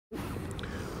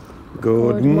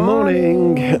Good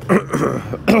morning.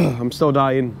 I'm still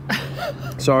dying.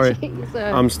 Sorry, Jesus.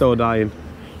 I'm still dying.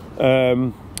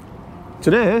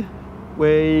 Today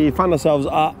we find ourselves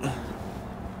at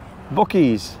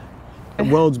BUC-EE'S, the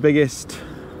world's biggest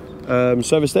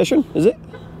service station, is it?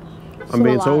 I'm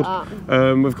being told.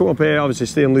 We've come up here, obviously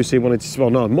Steve and Lucy wanted to,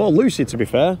 well no, more Lucy to be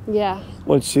fair. Yeah.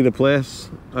 Wanted to see the place.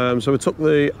 So we took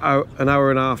an hour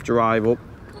and a half drive up.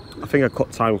 I think I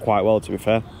cut time quite well, to be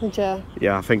fair. Did you?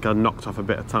 Yeah, I think I knocked off a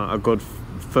bit of time, a good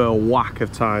full whack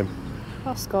of time.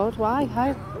 That's good. Why?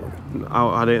 How?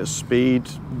 I didn't speed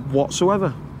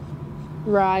whatsoever.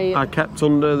 Right. I kept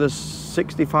under the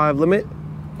 65 limit.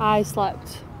 I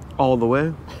slept. All the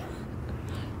way.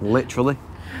 Literally.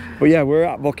 But yeah, we're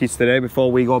at BUC-EE'S today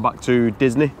before we go back to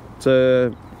Disney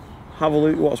to have a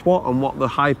look at what's what and what the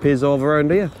hype is over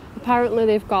around here. Apparently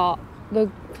they've got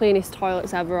the cleanest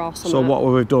toilets ever or something. So what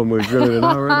we've done, we've driven an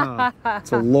hour and a half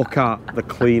to look at the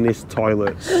cleanest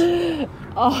toilets.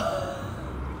 Oh.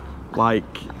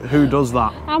 Like, who does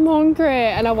that? I'm hungry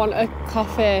and I want a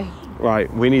coffee.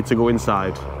 Right, we need to go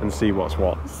inside and see what's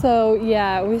what. So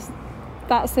yeah,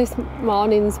 that's this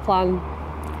morning's plan.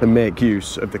 And make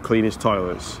use of the cleanest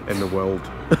toilets in the world.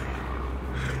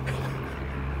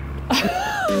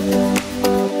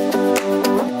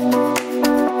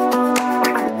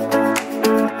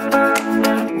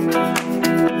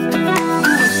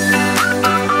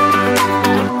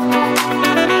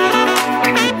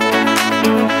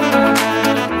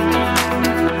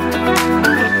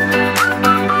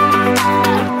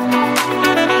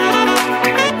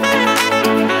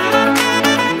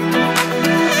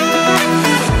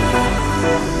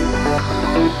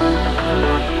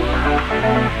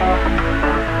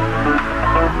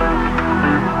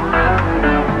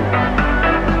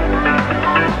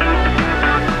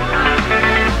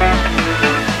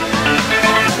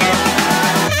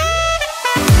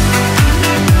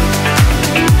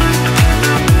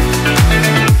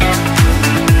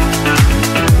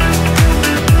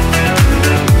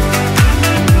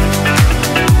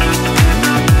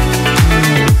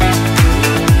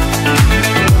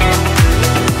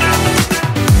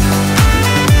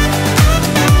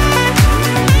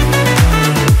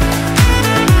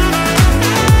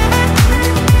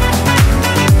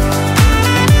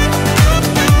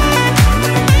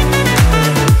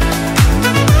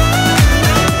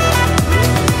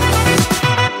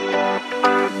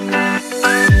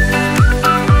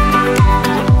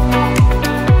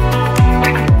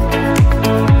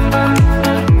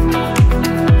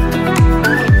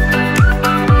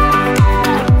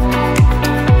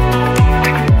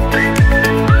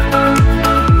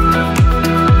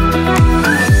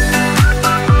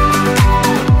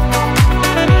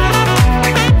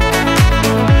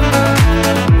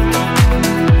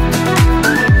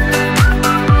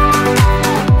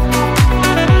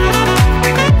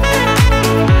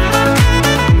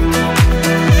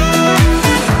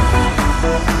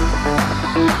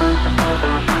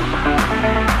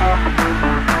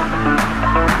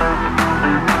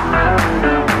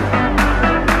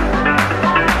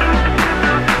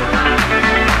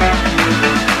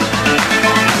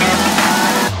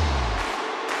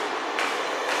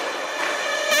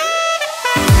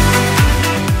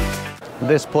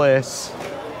 This place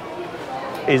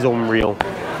is unreal.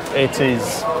 It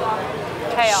is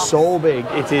chaos. So big.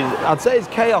 It is, I'd say it's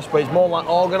chaos, but it's more like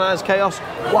organised chaos.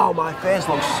 Wow, my face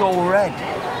looks so red.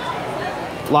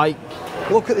 Like,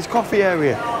 look at this coffee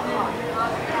area.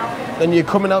 Then you're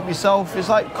coming up yourself, it's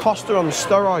like Costa on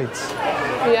steroids.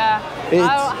 Yeah, I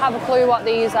don't have a clue what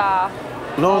these are.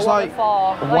 No, it's like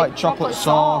white chocolate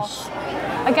sauce.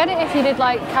 I get it if you did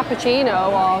like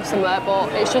cappuccino or something,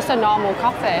 but it's just a normal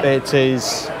coffee. It is.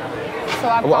 So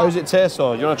how does it taste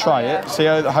though? Do you want to try it? See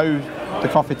how the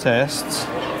coffee tastes?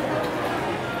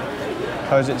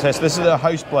 How does it taste? This is a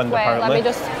house blend apparently. Let me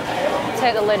just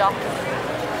take the lid off.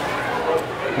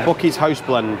 BUC-EE'S house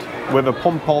blend with a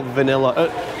pump of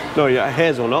vanilla. No, yeah,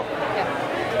 hazelnut. Yeah.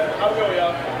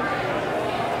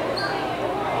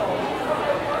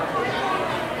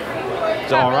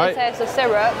 Is it alright? Taste the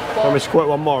syrup. Let me squirt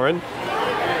one more in.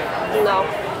 No.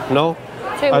 No?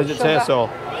 Too How does it taste though?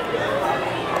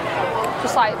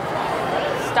 Just like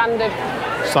standard.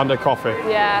 Standard coffee?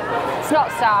 Yeah. It's not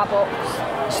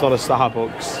Starbucks. It's not a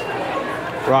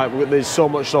Starbucks. Right, there's so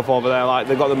much stuff over there. Like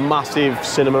they've got the massive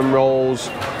cinnamon rolls,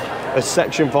 a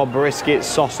section for brisket,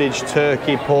 sausage,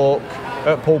 turkey, pork,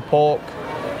 pulled pork.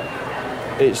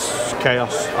 It's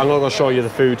chaos. I'm going to go show you the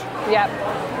food. Yep.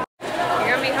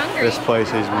 You're going to be hungry. This place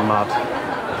is mad.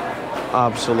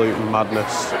 Absolute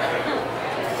madness.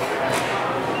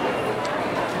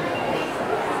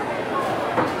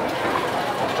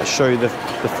 Let's show you the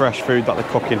fresh food that they're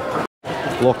cooking.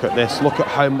 Look at this. Look at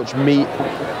how much meat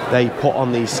they put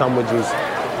on these sandwiches.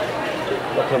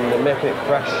 Look at them, they're making it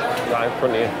fresh right in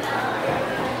front of you.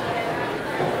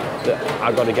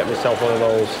 I've got to get myself one of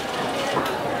those.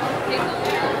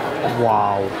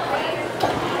 Wow.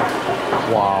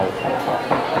 Wow.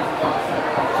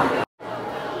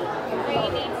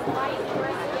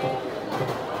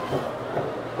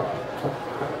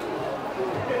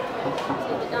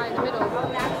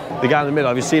 The guy in the middle,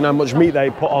 have you seen how much meat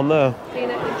they put on there?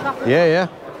 Yeah.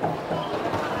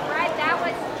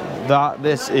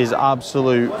 This is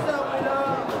absolute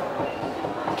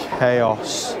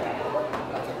chaos.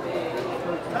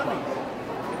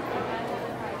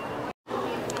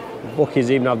 BUC-EE'S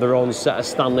even have their own set of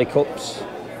Stanley cups.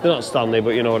 They're not Stanley,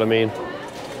 but you know what I mean.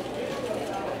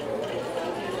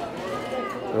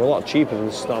 They're a lot cheaper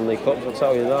than Stanley cups, I'll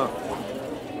tell you that.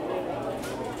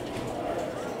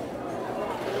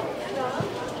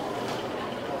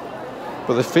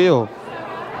 But the feel,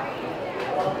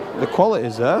 the quality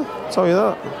is there, I'll tell you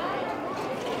that.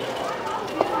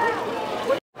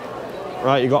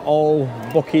 Right, you got all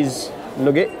BUC-EE'S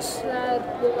nuggets.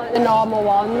 Look like the normal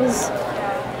ones.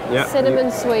 Yeah.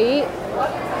 Cinnamon sweet,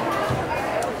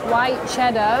 white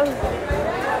cheddar,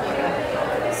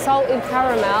 salted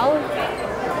caramel,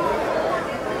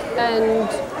 and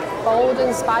bold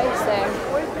and spicy.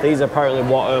 These are apparently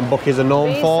what BUC-EE'S are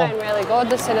known for. These sound really good,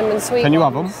 the cinnamon sweet Can you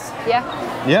ones. have them? Yeah.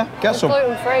 Yeah, get some.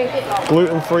 Gluten-free.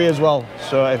 Gluten-free as well,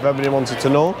 so if everybody wanted to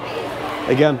know.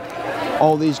 Again,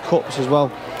 all these cups as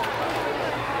well.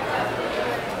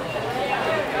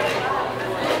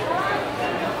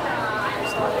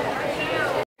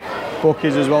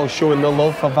 BUC-EE'S as well, showing the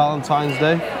love for Valentine's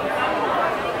Day,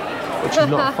 which is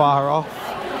not far off.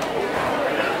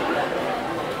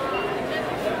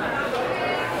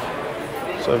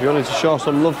 So if you wanted to show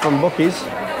some love from BUC-EE'S,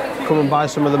 come and buy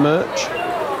some of the merch.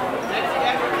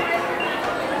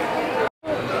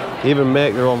 They even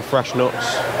make their own fresh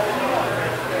nuts.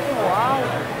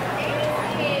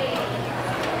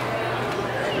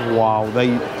 Wow,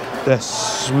 they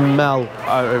smell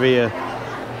out of here.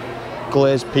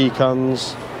 Glazed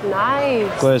pecans. Nice.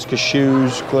 Glazed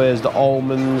cashews, glazed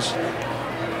almonds.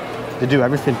 They do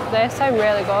everything. They sound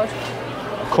really good.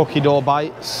 Cookie dough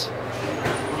bites.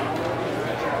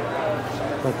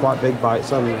 They're quite big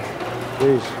bites, aren't they?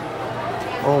 Jeez.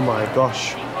 Oh my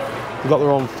gosh. They've got their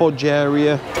own fudge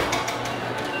area.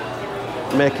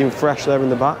 Making fresh there in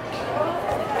the back.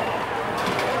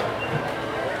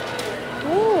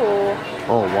 Ooh.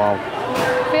 Oh wow.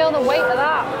 Feel the weight of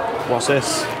that. What's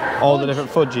this? All the different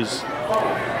fudges.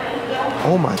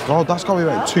 Oh my god, that's got to be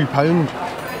about £2.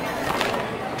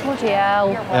 Bloody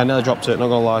hell. Yeah, I nearly dropped it, not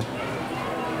gonna lie.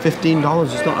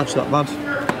 $15, it's not actually that bad.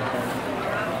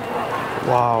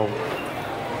 Wow.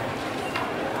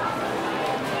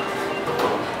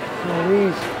 Look at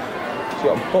these. So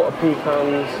you've got butter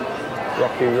pecans,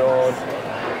 Rocky Road,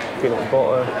 peanut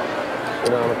butter,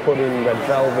 banana pudding, red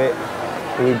velvet,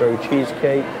 blueberry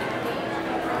cheesecake.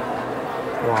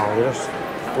 Wow, they're just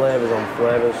flavours on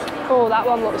flavours. Oh, that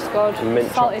one looks good. And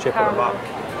mint chopped chip caramel. at the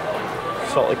back.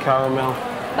 Salted caramel.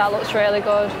 That looks really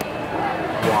good.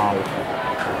 Wow.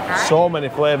 So many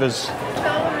flavours.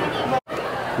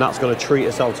 Nat's going to treat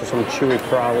herself to some chewy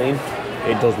praline.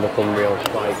 It does look unreal.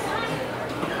 Like,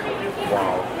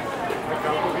 wow.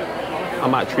 I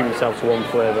might treat myself to one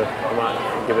flavour. I might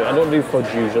give it. I don't do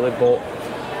fudge usually, but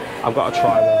I've got to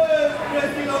try one.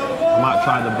 I might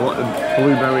try the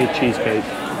blueberry cheesecake.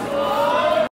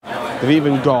 They've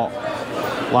even got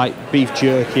like beef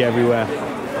jerky everywhere.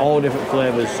 All different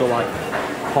flavours, so like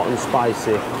hot and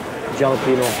spicy,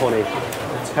 jalapeno honey,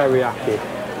 teriyaki,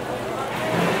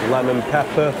 lemon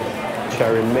pepper,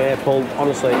 cherry maple.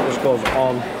 Honestly, it just goes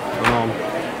on and on.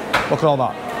 Look at all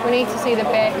that. We need to see the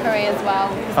bakery as well.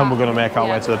 And we're going to make our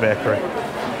way to the bakery.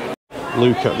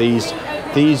 Look at these.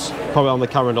 These probably on the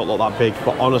camera don't look that big,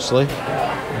 but honestly,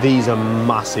 these are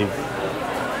massive.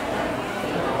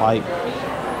 Like,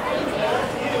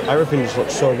 everything just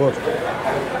looks so good.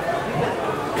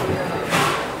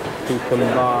 Pecan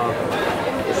bar.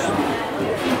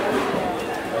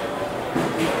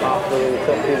 Sparkling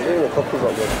cookies. Even the cookies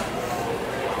look good.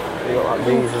 You got like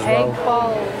these as well. Cake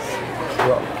balls. You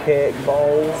got cake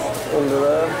balls under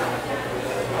there.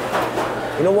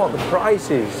 You know what? The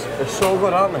prices are so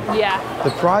good, aren't they? Yeah.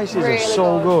 The prices really are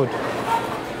so good.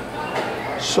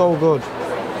 So good.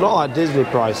 Not like Disney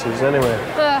prices, anyway.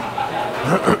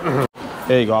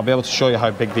 Here you go. I'll be able to show you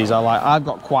how big these are. Like, I've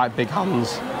got quite big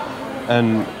hands,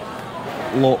 and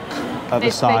look at the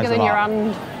size of that. It's bigger than your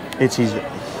hand. It is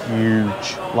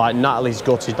huge. Like, Natalie's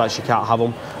gutted that she can't have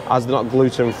them. As they're not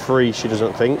gluten free, she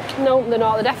doesn't think. No, they're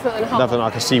not. They're definitely not. Definitely, I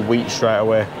can see wheat straight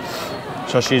away.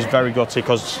 So she's very gutty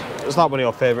because it's like one of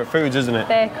your favourite foods, isn't it?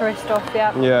 Bakery stuff,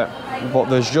 yeah. Yeah, but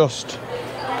there's just...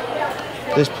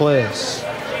 This place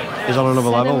is on another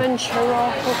level. Cinnamon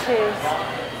churro cookies.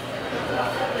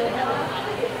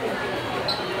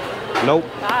 Nope.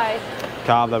 Bye. Can't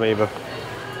have them either.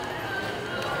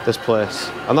 This place.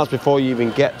 And that's before you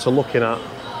even get to looking at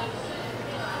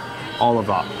all of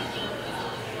that.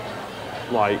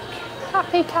 Like...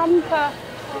 Happy camper.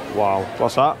 Wow.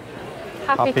 What's that?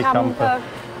 Happy camper.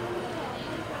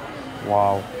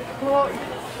 Wow. Look.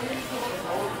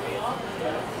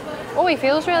 Oh, he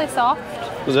feels really soft.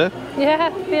 Does it? Yeah,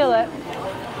 feel it.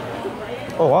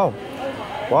 Oh, wow.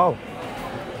 Wow.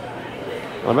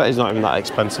 I bet he's not even that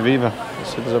expensive either.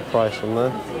 Let's see if there's a price on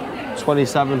there.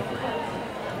 27.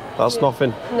 That's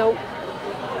nothing. Nope.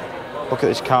 Look at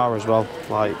this car as well.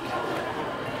 Like...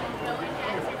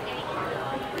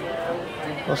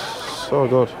 That's so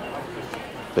good.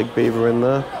 Big beaver in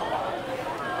there.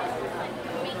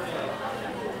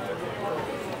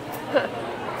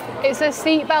 It's a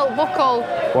seatbelt buckle.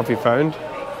 What have you found?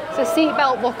 It's a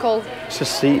seatbelt buckle. It's a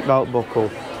seatbelt buckle.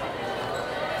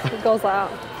 It goes like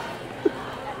that.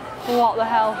 What the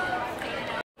hell?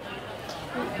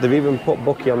 They've even put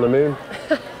Bucky on the moon.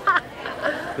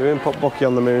 They've even put Bucky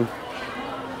on the moon.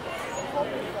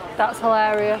 That's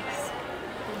hilarious.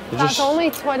 That's only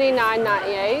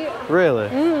 $29.98. Really?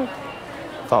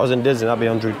 If that was in Disney, that'd be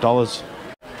 $100.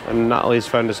 And Natalie's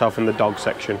found herself in the dog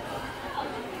section.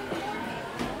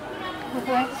 Look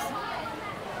at this.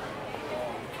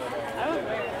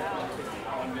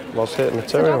 What's it?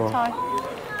 It's a Material? dog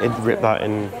toy. He'd rip that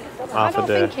in half a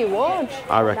day. I don't think he would.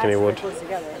 I reckon he would.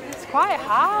 It's quite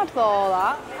hard though,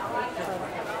 that.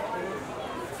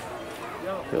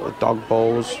 Little dog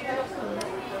bowls,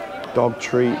 dog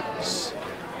treats,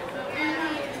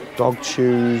 dog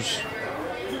chews,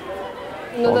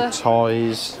 dog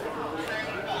toys,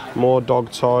 more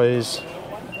dog toys,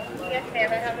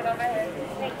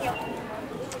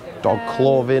 dog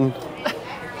clothing.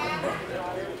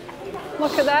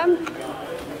 Look at them.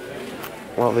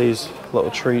 What are these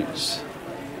little treats?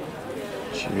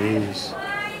 Jeez.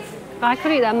 I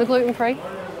could eat them, they're gluten free.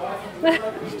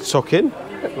 Tuck in.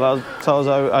 That'll tell us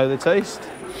how they taste.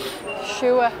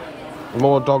 Sure.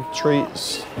 More dog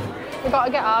treats. We've got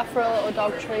to get Arthur a little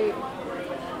dog treat.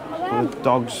 The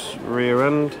dog's rear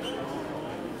end.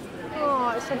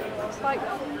 Oh, it's like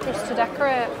just to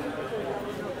decorate.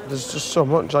 There's just so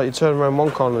much. Like you turn around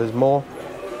one corner, there's more.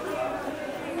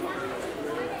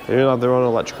 They even have their own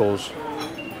electricals.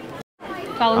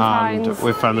 Valentine's. And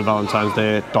we've found the Valentine's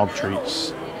Day dog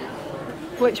treats.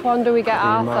 Which one do we get,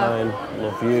 Arthur? Mine,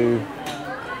 love you.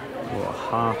 A little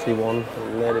hearty one,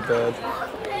 ladybird.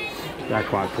 They're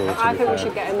quite cool. I think we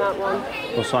should get him that one.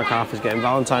 Looks like Arthur's getting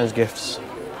Valentine's gifts.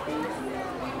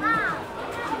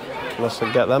 Let's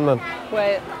get them then.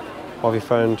 Wait. What have you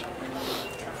found?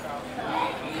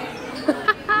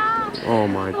 Oh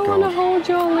my God. I want to hold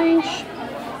your leash.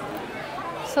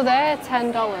 So they're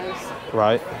 $10.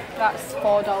 Right. That's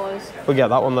 $4. We'll get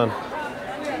that one then.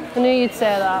 I knew you'd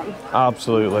say that.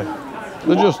 Absolutely.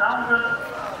 They're just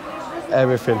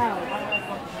everything.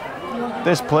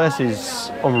 This place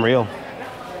is unreal.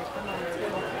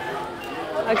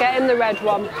 I'll get him the red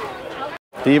one.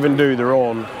 They even do their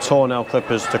own toenail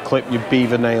clippers to clip your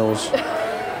beaver nails.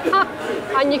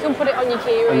 And you can put it on your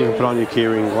keyring. And you can put it on your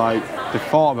keyring. Like, they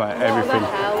thought about everything.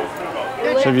 What the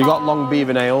hell? So if you've got long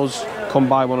beaver nails, come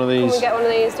buy one of these. Can we get one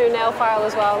of these, do a nail file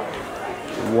as well?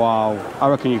 Wow. I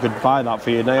reckon you could buy that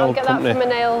for your nail I'll get company. that for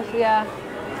my nail, yeah.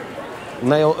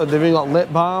 They've even got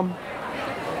lip balm.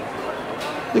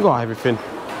 They've got everything.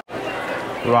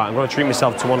 Right, I'm going to treat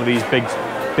myself to one of these big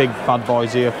bad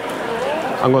boys here.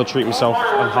 I'm going to treat myself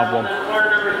and have one.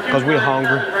 Because we're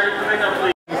hungry.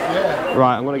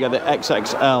 Right, I'm going to get the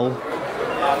XXL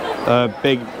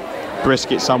big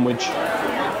brisket sandwich.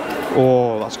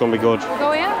 Oh, that's going to be good.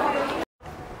 Go here.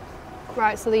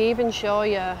 Right, so they even show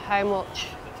you how much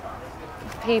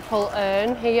people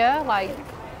earn here. Like,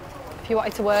 if you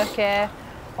wanted to work here,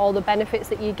 all the benefits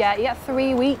that you get. You get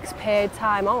 3 weeks paid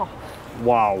time off.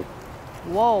 Wow.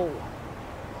 Whoa.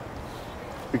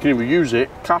 You can either use it,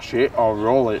 cash it, or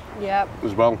roll it. Yep.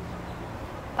 As well.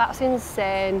 That's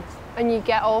insane. And you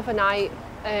get overnight,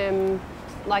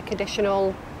 like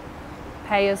additional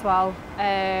pay as well.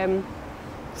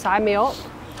 Sign me up.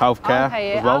 Healthcare I'll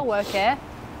pay it. as well. I'll work here.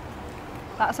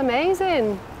 That's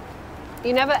amazing.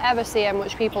 You never ever see how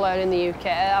much people earn in the UK.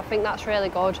 I think that's really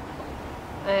good.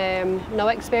 No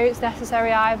experience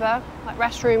necessary either. Like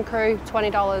restroom crew,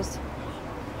 $20.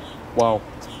 Wow.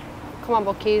 Come on,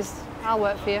 bookies. I'll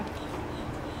work for you.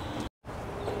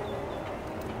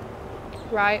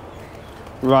 Right.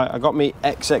 Right, I got me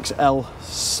XXL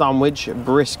sandwich,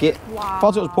 brisket. Wow.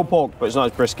 Thought it was pulled pork, but it's not,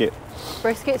 it's brisket.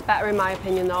 Brisket's better in my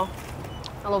opinion though.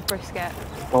 I love brisket.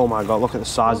 Oh my God, look at the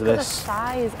size of this. Look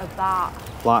at the size of that.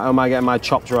 Like, how am I getting my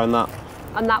chops around that?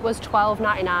 And that was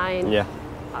 $12.99. Yeah.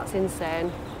 That's insane.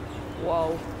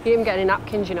 Whoa. You didn't even get any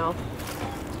napkins, you know.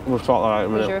 We'll sort that out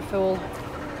in a minute. Because you're a fool.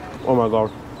 Oh my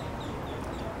God.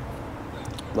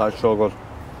 That's so good.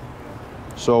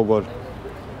 So good.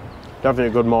 Definitely a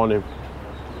good morning.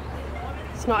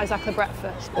 It's not exactly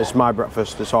breakfast. It's my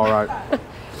breakfast, it's all right.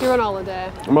 You're on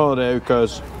holiday. I'm on holiday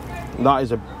because that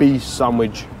is a beast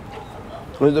sandwich.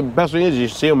 The best thing is you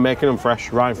see them making them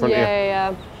fresh right in front of you.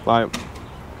 Yeah. Like,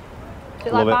 Is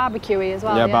it like barbecue-y as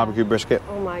well? Yeah, barbecue brisket.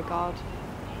 Oh my God.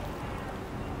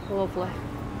 Lovely.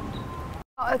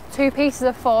 2 pieces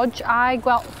of fudge. I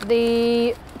got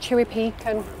the chewy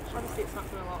pecan. Obviously it's not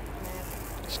going to look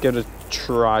amazing. Let's give it a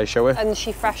try, shall we? And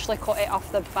she freshly cut it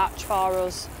off the batch for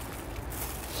us.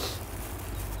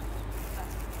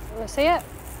 Want to see it?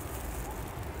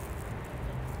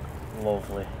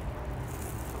 Lovely.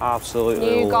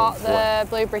 Absolutely You got lovely. the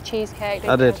blueberry cheesecake,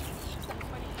 didn't I did. you?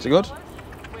 Is it good?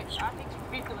 Which I think is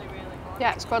really, really good.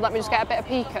 Yeah, it's good. Let me just get a bit of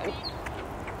pecan. Cheese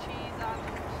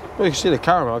and Well, you can see the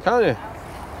caramel, can't you?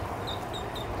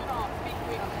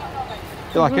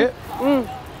 You like it?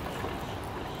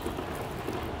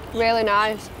 Really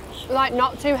nice. Like,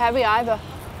 not too heavy either.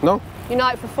 No? You know,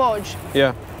 like for fudge,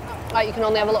 Yeah. like you can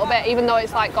only have a little bit, even though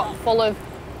it's like got full of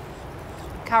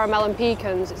caramel and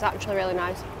pecans, it's actually really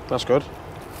nice. That's good.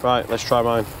 Right, let's try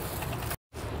mine.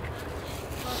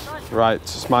 Right,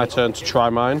 it's my turn to try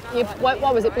mine. What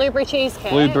was it, blueberry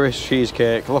cheesecake? Blueberry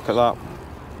cheesecake, look at that.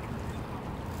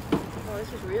 oh,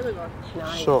 this is really good.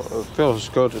 Nice. So, it feels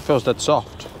good, it feels dead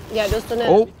soft. Yeah, it does, doesn't it?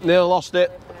 Oh, nearly lost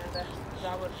it.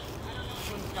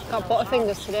 Got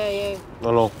butterfingers today, you.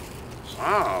 I know.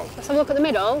 Wow. Let's have a look at the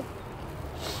middle.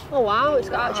 Oh wow, it's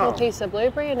got actual piece of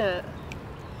blueberry in it.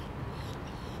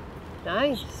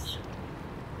 Nice.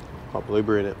 Got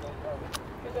blueberry in it.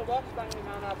 There's a wasp hanging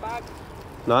around our bag.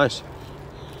 Nice.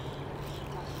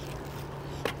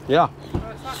 Yeah.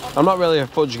 I'm not really a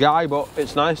fudge guy, but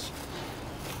it's nice.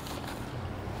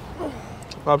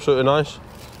 Absolutely nice.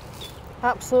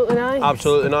 Absolutely nice.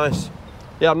 Absolutely nice.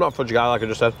 Yeah, I'm not a fudge guy, like I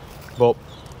just said, but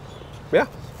yeah.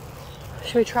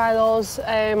 Should we try those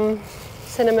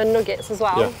cinnamon nuggets as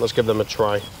well? Yeah, let's give them a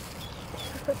try.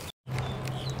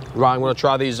 Right, I'm going to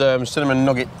try these cinnamon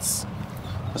nuggets.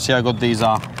 Let's see how good these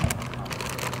are.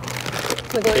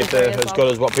 If they're as good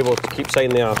as what people keep saying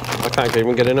they are. I can't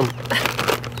even get in them.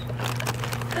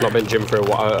 Not been gym for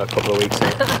a couple of weeks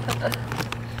now.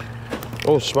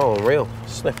 Oh, smell unreal.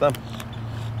 Sniff them.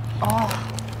 Oh,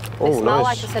 Oh, they smell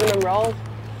nice. like a cinnamon roll.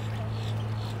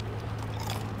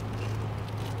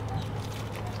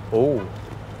 Oh.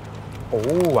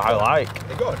 Oh, I like.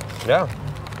 They're good. Yeah.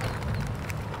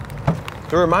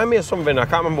 They remind me of something, I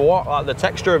can't remember what, like the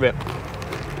texture of it.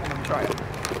 Let me try it.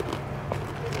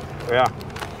 Yeah.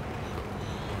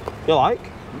 You like?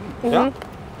 Yeah.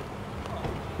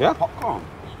 Yeah. Popcorn.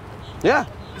 Yeah.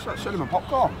 It's like cinnamon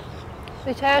popcorn.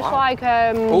 They taste like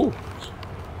Oh.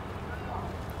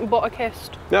 butter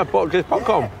kissed. Yeah, butter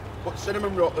popcorn. But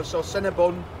cinnamon roll, so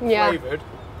cinnabon Yeah. flavoured.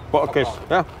 Butter kiss.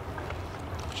 Yeah.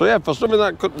 So yeah, for something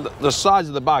that could, the size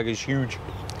of the bag is huge,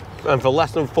 and for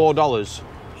less than $4,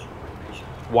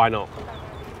 why not?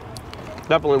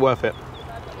 Definitely worth it.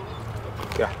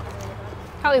 Yeah.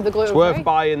 Can't leave the gluten It's worth free.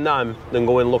 buying them than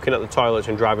going looking at the toilets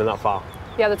and driving that far.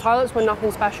 Yeah, the toilets were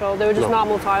nothing special. They were just No.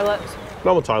 normal toilets.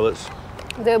 Normal toilets.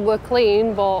 They were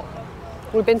clean, but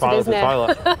we've been to Toilet's a Disney.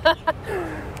 toilet.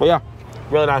 But yeah,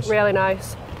 really nice. Really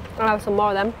nice. I'll have some more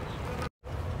of them.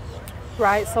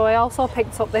 Right, so I also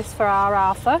picked up this for our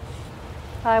Arthur.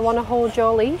 I want to hold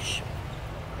your leash.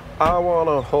 I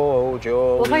wanna hold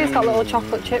your Looks like it's got little leash.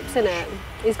 chocolate chips in it.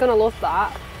 He's gonna love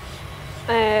that.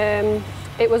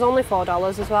 It was only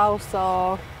 $4 as well,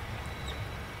 so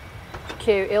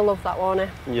cute. He'll love that, won't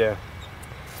he? Yeah.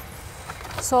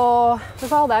 So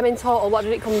with all them in total, what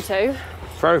did it come to?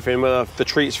 For everything, with the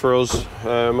treats for us,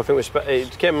 I think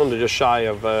it came under just shy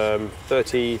of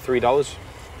 $33,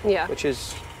 Yeah. which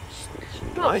is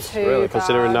Not nice, too really,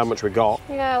 considering bad. how much we got.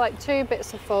 Yeah, like 2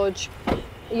 bits of fudge.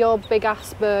 Your big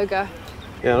ass burger.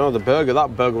 Yeah, no, that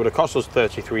burger would have cost us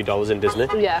 $33 in Disney.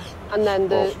 Yeah, and then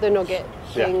the nugget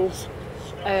Yeah. things,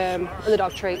 and the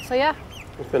dog treat. So yeah.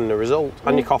 It's been the result.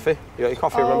 And your coffee. You got your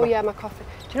coffee, Oh remember? yeah, my coffee.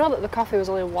 Do you know that the coffee was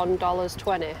only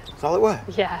 $1.20? Is that all it were?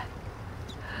 Yeah.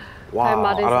 Wow.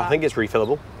 mad is I that? think it's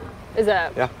refillable. Is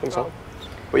it? Yeah, I think so. Oh.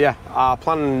 But yeah, our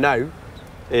plan now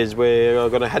is we're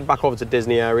going to head back over to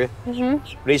Disney area. We need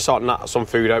to sort some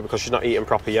food out because she's not eating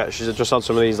proper yet. She's just had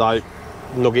some of these like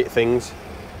nugget things.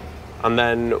 And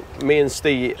then me and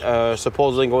Steve are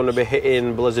supposedly going to be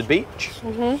hitting Blizzard Beach.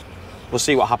 We'll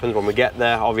see what happens when we get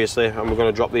there, obviously, and we're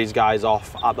going to drop these guys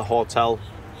off at the hotel,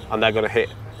 and they're going to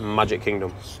hit Magic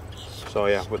Kingdom. So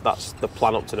yeah, that's the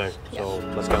plan up to now. So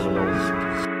let's get on the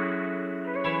road.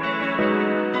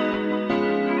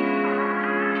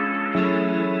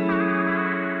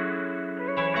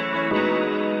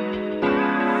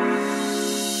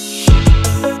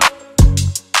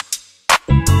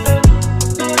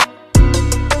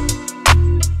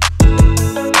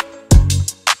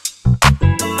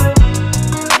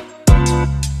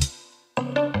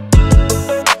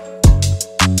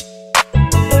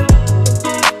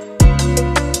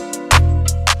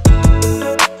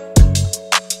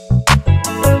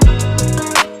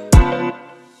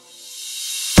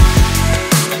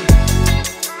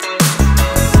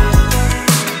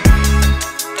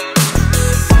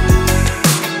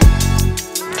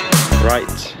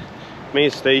 Right, me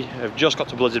and Steve have just got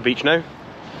to Blizzard Beach now,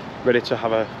 ready to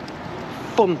have a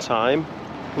fun time.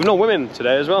 With no women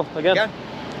today as well, again.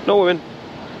 No women.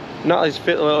 Natalie's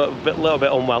fit a little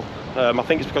bit unwell. I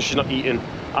think it's because she's not eating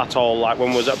at all. Like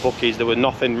when we was at BUC-EE'S, there was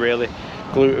nothing really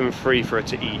gluten-free for her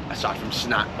to eat. Aside from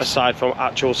snacks. Aside from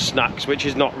actual snacks, which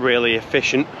is not really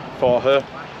efficient for her.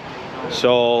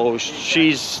 So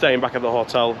she's staying back at the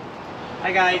hotel.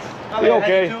 Hi guys. Are you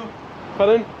okay?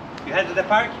 Pardon? You head to the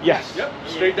park? Yes. Yep,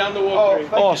 straight down the walkway.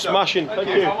 Oh, smashing. Thank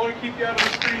you. I want to keep you out of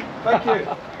the street. Thank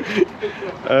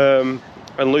you.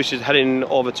 And Lucy's heading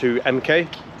over to MK.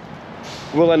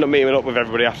 We'll end up meeting up with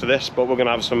everybody after this, but we're going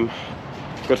to have some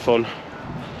good fun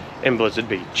in Blizzard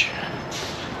Beach.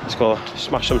 Let's go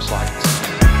smash some slides.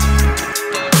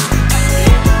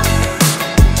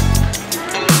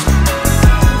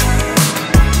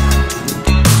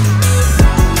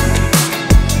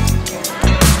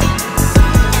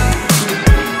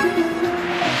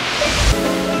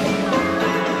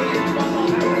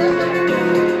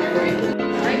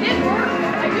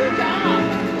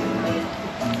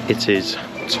 It is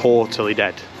totally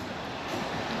dead.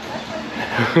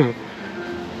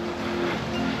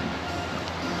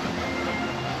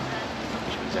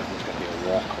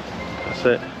 That's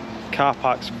it. Car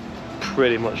park's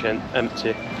pretty much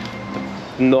empty.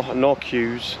 No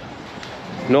queues,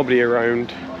 nobody around.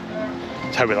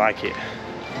 That's how we like it.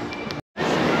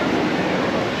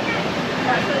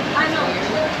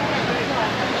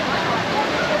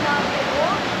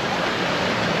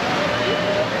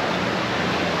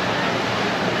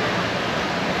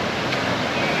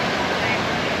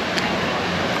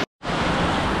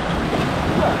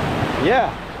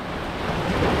 Yeah.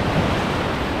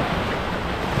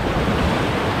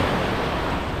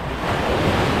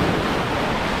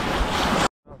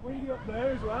 Up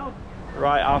there as well.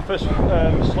 Right, our first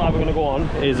slide we're going to go on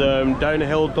is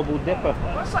downhill double dipper.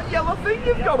 What's that yellow thing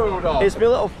you've got hold of? It's my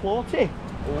little floaty.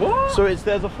 What? So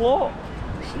there's a float.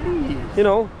 Jeez. You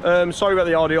know, sorry about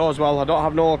the audio as well. I don't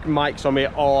have no mics on me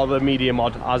or the media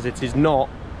mod as it is not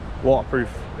waterproof.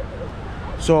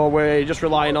 So we're just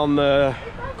relying on the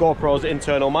GoPro's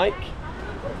internal mic.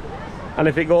 And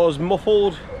if it goes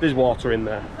muffled, there's water in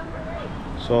there.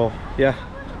 So yeah,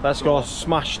 let's go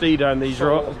smash Steve down these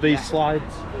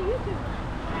slides.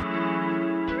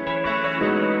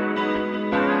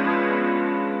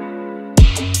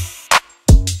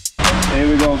 Here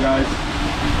we go, guys.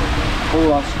 Oh,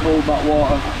 that's cold, that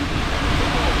water.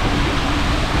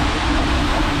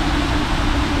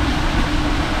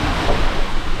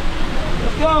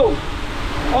 Let's go!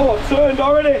 Oh, I've turned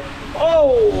already.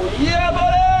 Oh, yeah,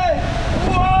 buddy!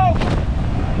 Whoa!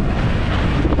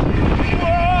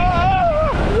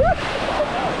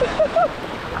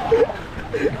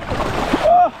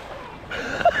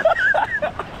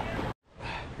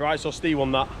 Right, so Steve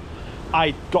won that.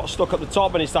 I got stuck at the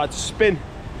top and it started to spin.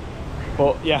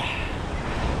 But yeah,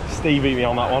 Steve beat me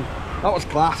on that one. That was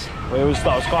class. That was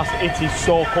class. It is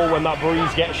so cool when that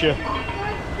breeze gets you.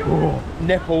 Ooh.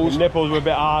 Nipples. The nipples were a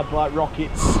bit hard, like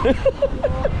rockets.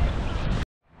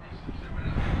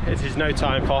 It is now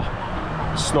time for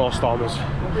snowstormers.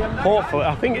 Hopefully,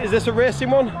 I think, is this a racing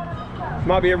one?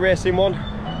 Might be a racing one.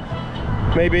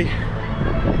 Maybe.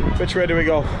 Which way do we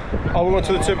go? Oh, we're going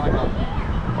to the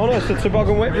oh no, it's the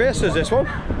toboggan racers, this one.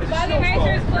 Toboggan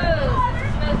racers closed.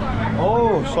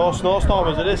 Oh, so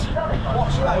snowstormers it is.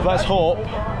 Let's hope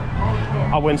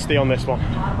I win Steve on this one.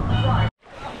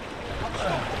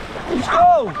 Let's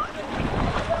go!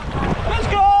 Let's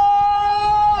go,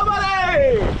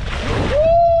 buddy!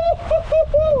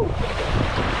 Woo-hoo-hoo-hoo!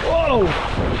 Whoa!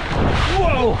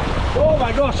 Whoa! Oh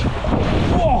my gosh!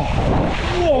 Whoa!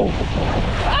 Whoa!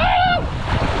 Ah!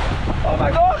 Oh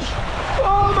my gosh!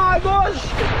 Oh my gosh!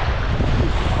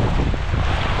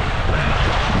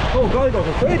 Oh god, it goes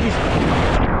for ages.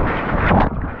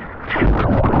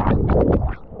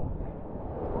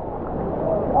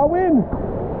 I win!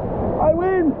 I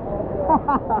win!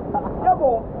 Yeah,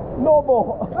 but no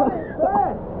more.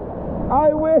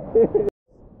 I win!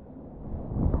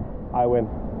 I win.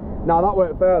 Now that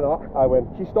weren't fair though. I win.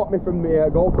 She stopped me from the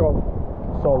GoPro.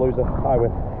 So loser. I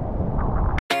win.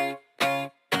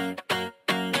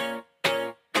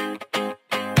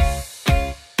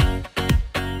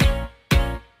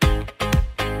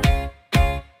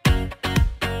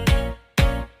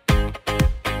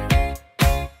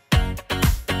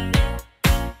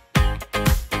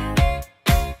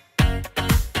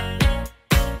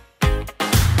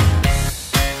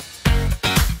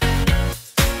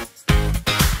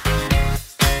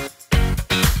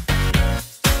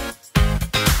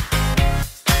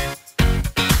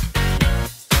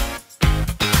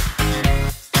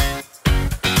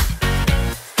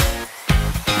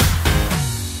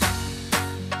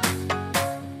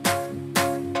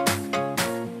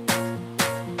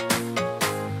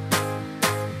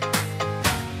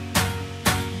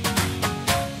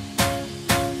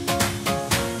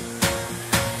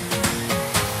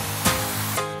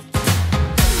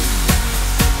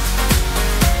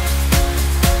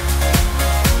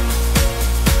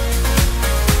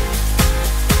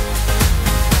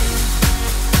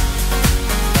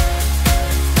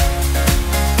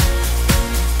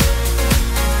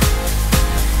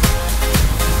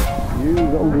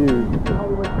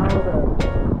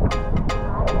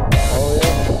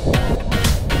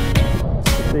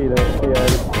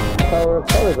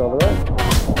 Over there.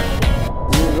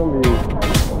 Views on views.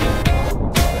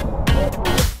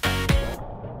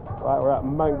 Right, we're at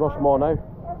Mount Rushmore now.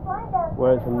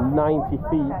 We're at some 90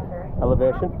 feet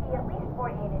elevation.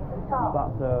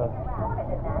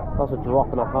 That's a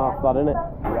drop and a half, that, isn't it?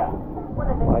 Yeah.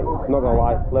 Like, not gonna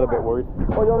lie, a little bit worried.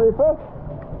 Oh, you want to do first?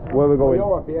 Where are we going?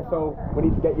 You're up here, so we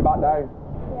need to get you back down.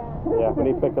 Yeah, we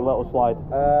need to pick a little slide.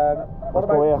 What Let's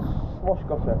go here. Slush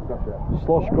gusher?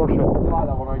 Slush gusher. Do you like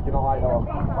that one or do you not like that one?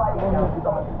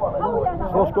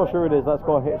 Slush gusher it is. Let's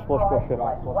go hit slush gusher.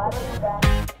 Right,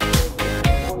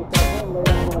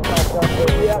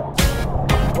 Yeah.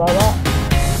 Like that.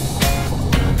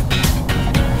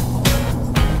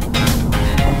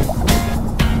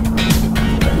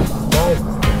 Nice.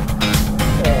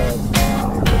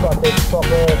 Looks like it's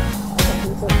proper.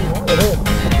 It is.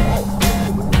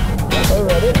 Are you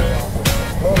ready?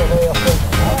 No, very often.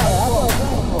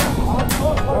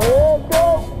 There you go.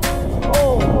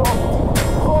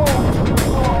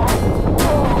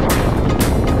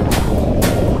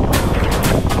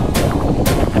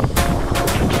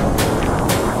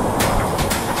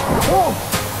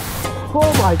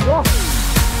 Oh my god!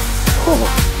 Oh,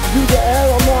 you get air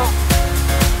on that!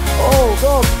 Oh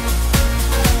god!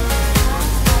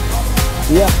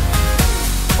 Yeah!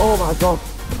 Oh my god!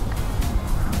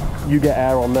 You get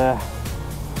air on there.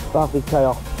 That is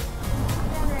chaos.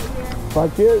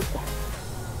 Thank you.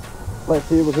 Let's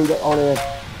see if we can get on here.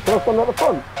 Can I stand at the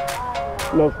front?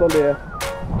 No, stand here.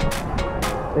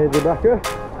 Here's Rebecca.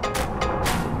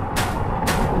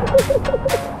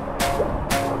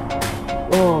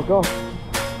 Oh gosh.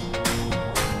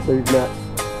 Who's next?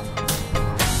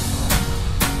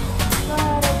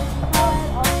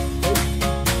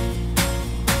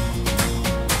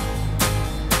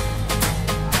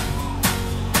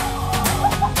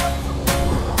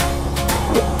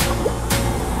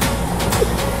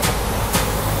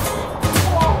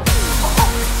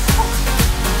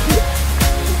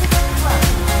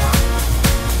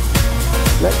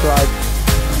 Next ride,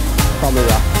 family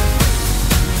raft.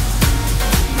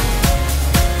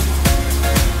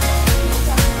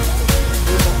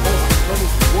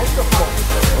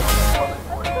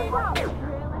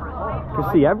 You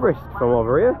can see Everest from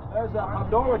over here. There's that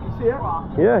Pandora, can you see it?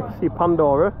 Yeah, you can see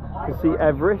Pandora, you can see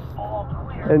Everest,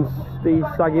 and the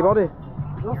saggy body. It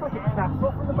looks like a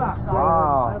castle from the back.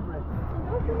 Wow.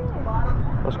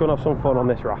 Let's go and have some fun on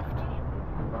this raft.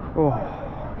 Oh,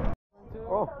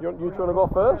 oh you trying to go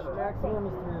first?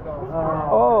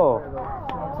 Oh.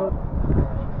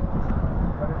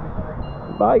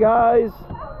 Bye guys.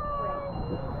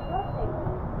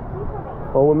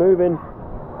 Oh, we're moving.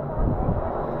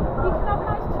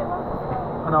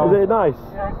 Is it nice?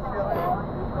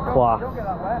 Class.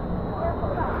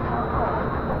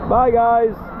 Bye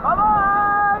guys. Bye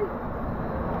bye.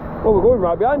 Oh, we're going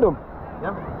right behind them.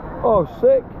 Yep. Oh,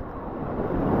 sick.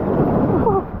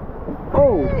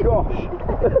 Oh gosh.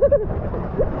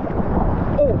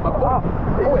 Oh, my back.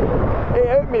 It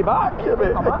hurt me back a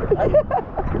bit. My back.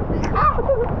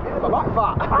 My back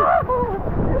fat.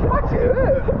 What's it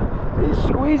hurt? It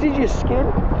squeezes your skin.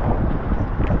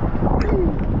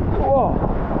 Whoa.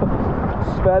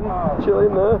 Sven,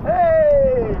 chilling there.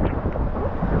 Hey!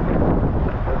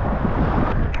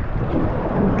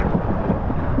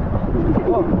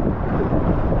 Whoa.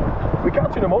 We're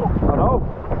catching them all. I know.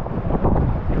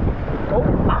 Oh,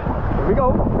 here we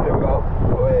go. Here we go.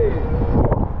 Hey.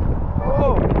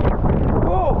 Whoa.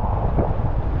 Whoa.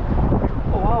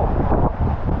 Oh, wow.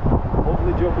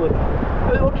 Lovely jubbly.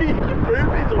 Hey, look, you can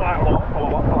move it. Like, oh,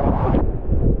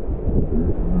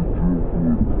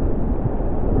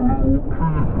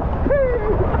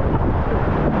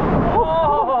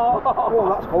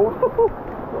 that's cold.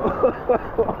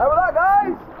 How was that,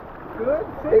 guys? Good.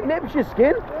 It nips your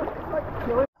skin.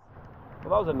 Well, that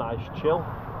was a nice chill.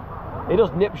 It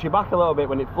just nips you back a little bit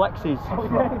when it flexes. Oh,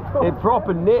 yeah, it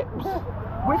proper nips.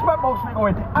 Which meant mostly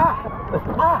going, ah,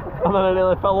 ah. And then I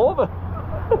nearly fell over.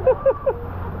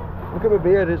 Look at my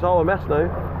beard, it's all a mess now.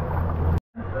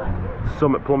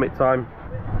 Summit plummet time.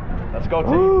 Let's go,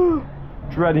 team.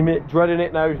 Dreading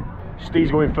it now.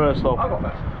 Steve's going first though. I'll go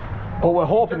first. But we're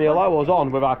hoping they allow us on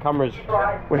with our cameras.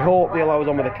 We hope they allow us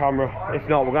on with the camera. If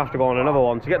not, we're going to have to go on another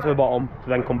one to get to the bottom, to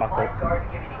then come back up.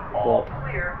 But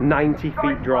 90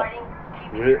 feet drop.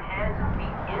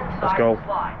 Let's go.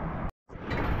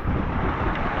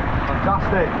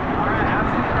 Fantastic.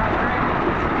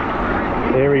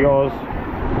 Here he goes.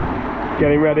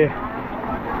 Getting ready.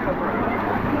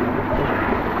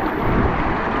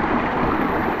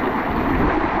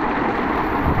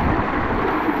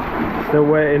 Still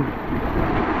waiting.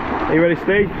 Are you ready,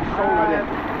 Steve? So ready.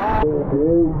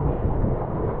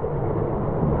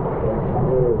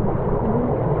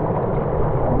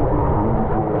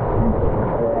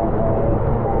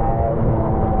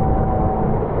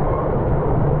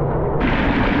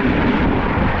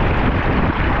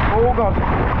 Oh God.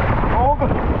 Oh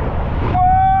God.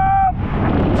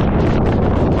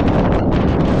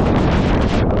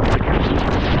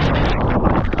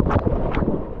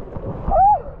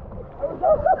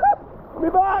 Me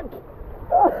back!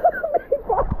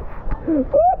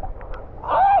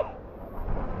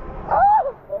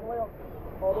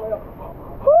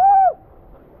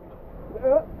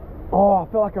 Oh, I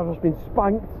feel like I've just been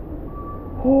spanked.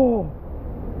 Oh,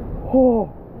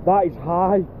 that is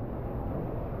high.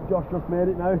 Josh just made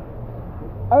it now.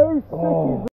 Oh,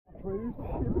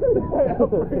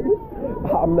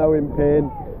 I'm now in pain.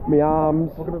 My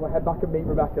arms. We're going to head back and meet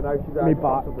Rebecca now. She's Me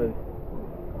back.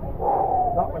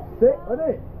 That was sick, wasn't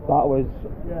it? That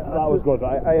was good.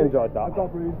 I enjoyed that. I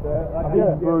got bruised there.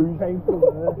 Bruised. Painful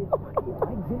there.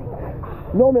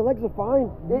 No, my legs are fine.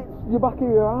 It's your back of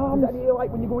your arms. And you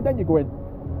like when you go down, you're going.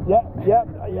 Yeah.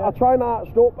 I try and arch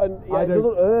up, and it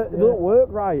doesn't hurt. It doesn't work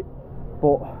right.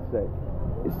 But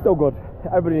it's still good.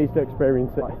 Everybody needs to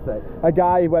experience it. A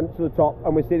guy went to the top,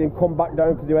 and we seen him come back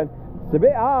down because he went, "It's a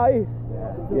bit high."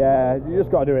 Yeah, you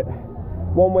just got to do it.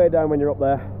 One way down when you're up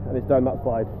there, and it's down that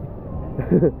slide.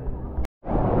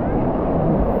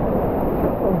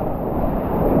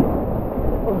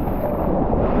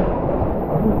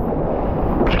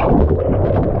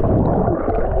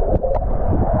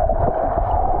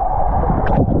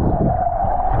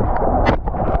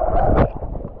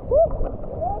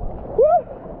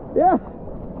 Yeah.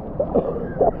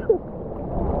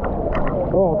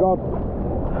 Oh God.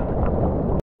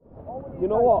 You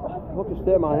know what? Look at the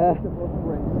state of my hair.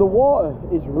 The water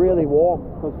is really warm,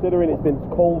 considering it's been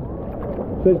cold.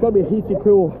 So it's got to be a heated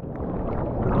pool.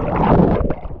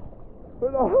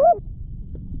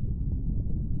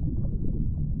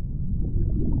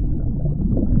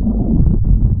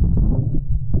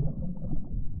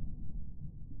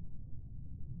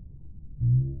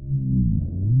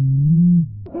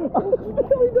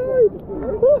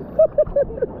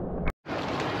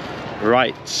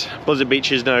 Right, Blizzard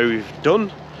Beach is now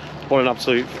done. What an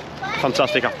absolute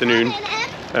fantastic afternoon.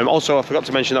 Also, I forgot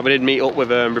to mention that we did meet up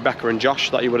with Rebecca and Josh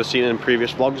that you would have seen in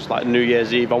previous vlogs, like New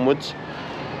Year's Eve onwards.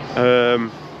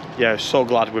 Yeah, so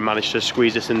glad we managed to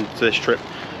squeeze this into this trip,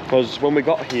 because when we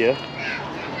got here,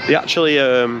 they actually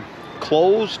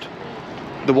closed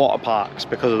the water parks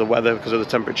because of the weather, because of the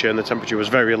temperature, and the temperature was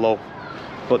very low.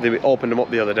 But they opened them up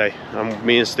the other day, and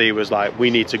me and Steve was like, we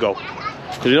need to go.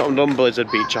 Because we've not done Blizzard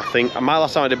Beach, I think. My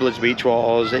last time I did Blizzard Beach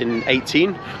was in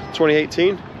 2018.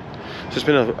 So it's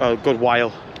been a good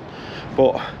while.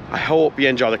 But I hope you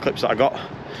enjoy the clips that I got.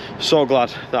 So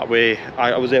glad that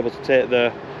I was able to take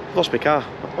the... I've lost my car.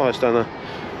 Oh, it's down there.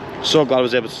 So glad I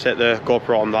was able to take the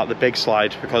GoPro on that, the big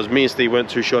slide, because me and Steve weren't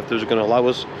too sure if they was going to allow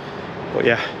us. But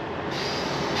yeah.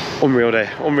 Unreal day,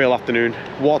 unreal afternoon.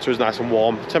 Water was nice and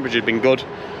warm, temperature's been good.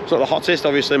 It's not the hottest,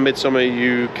 obviously in midsummer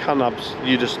you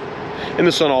just in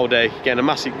the sun all day, get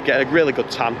a really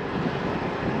good tan.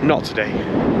 Not today,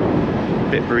 a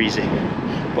bit breezy.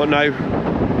 But now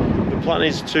the plan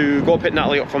is to go pick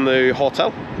Natalie up from the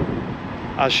hotel,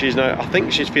 as she's now, I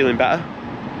think she's feeling better,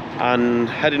 and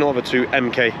heading over to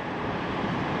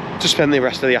MK to spend the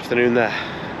rest of the afternoon there.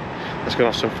 Let's go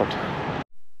and have some fun.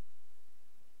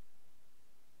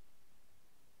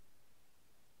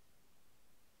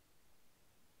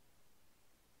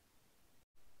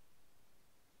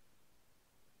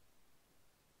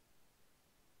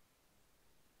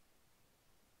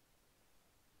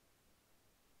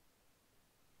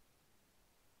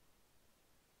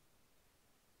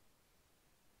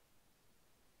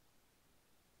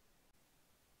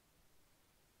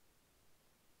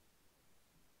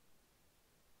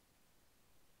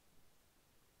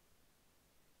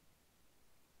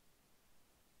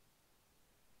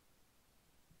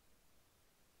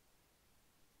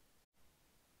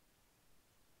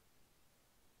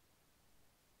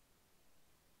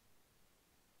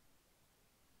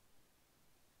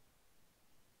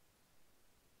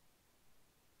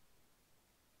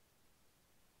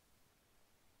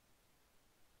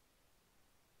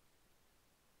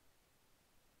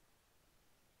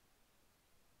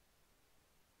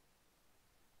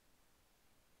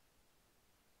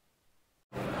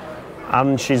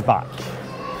 And she's back.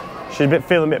 She's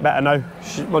feeling a bit better now.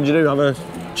 What did you do? Have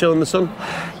a chill in the sun?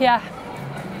 Yeah.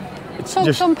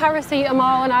 Took some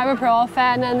paracetamol and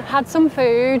ibuprofen and had some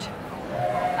food,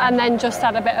 and then just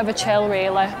had a bit of a chill,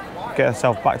 really. Get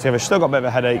herself back together. She's still got a bit of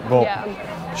a headache, but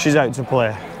she's out to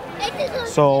play.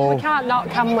 So we can't not,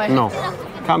 can we? No.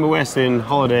 Can't be wasting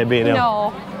holiday being ill.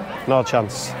 No. No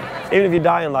chance. Even if you're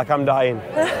dying like I'm dying,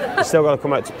 you still got to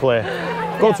come out to play.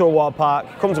 Go to a water park,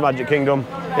 come to Magic Kingdom,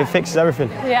 it fixes everything.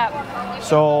 Yeah.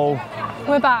 So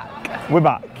we're back. We're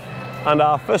back. And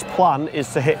our first plan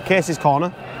is to hit Casey's Corner.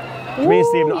 Me and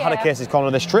Steve have not had a Casey's Corner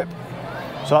this trip.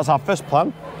 So that's our first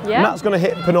plan. Yeah. And that's going to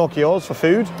hit Pinocchio's for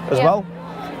food as well.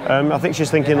 I think she's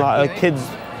thinking like a kid's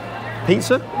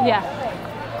pizza. Yeah.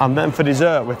 And then for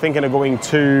dessert, we're thinking of going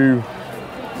to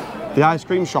the ice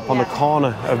cream shop on the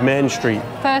corner of Main Street.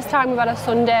 First time we've had a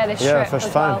sundae this trip. Yeah,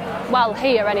 first time. Well,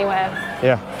 here anyway.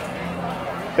 Yeah.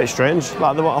 Bit strange.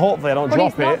 Like, hopefully I don't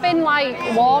drop it. But it's not been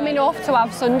like warm enough to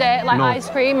have sundae, like ice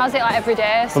cream, has it, like every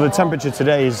day? So. Well, the temperature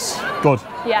today is good.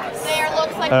 Yes.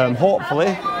 Hopefully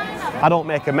I don't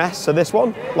make a mess of this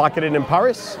one like I did in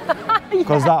Paris,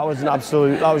 because that was an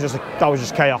absolute. That was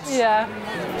just chaos. Yeah.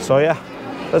 So yeah,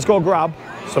 let's go grab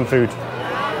some food.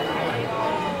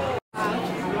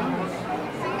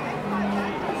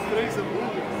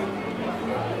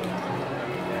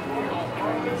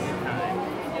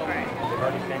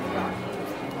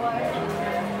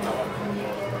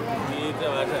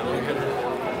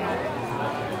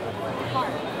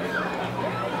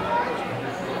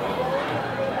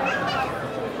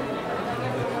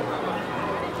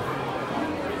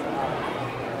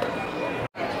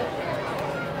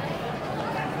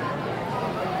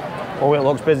 Oh, it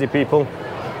looks busy, people.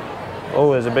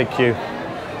 Oh, there's a big queue.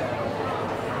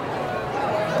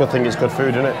 Good thing it's good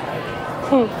food, isn't it?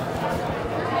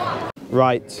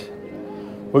 Right,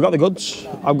 we got the goods.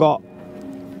 I've got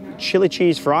chili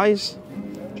cheese fries,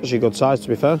 just a good size to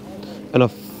be fair,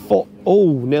 and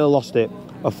nearly lost it,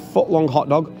 a foot-long hot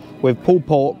dog with pulled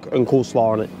pork and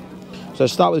coleslaw on it. So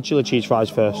let's start with the chili cheese fries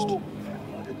first.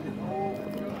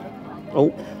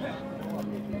 Oh.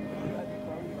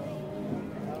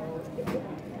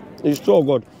 It's so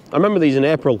good. I remember these in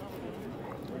April.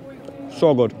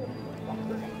 So good.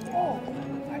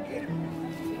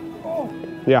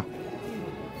 Yeah.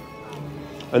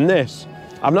 And this,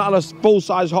 I've not had a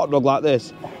full-size hot dog like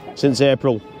this since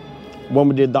April, when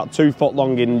we did that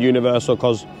 2-foot-long in Universal,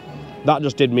 because that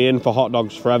just did me in for hot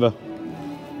dogs forever.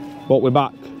 But we're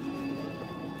back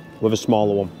with a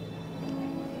smaller one.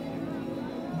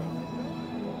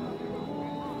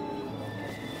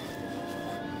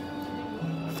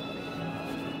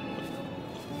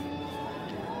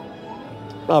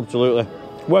 Absolutely.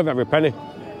 Worth every penny.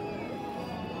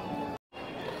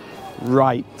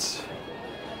 Right.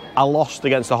 I lost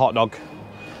against the hot dog.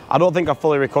 I don't think I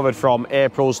fully recovered from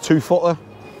April's 2-footer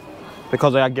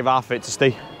because I had to give half of it to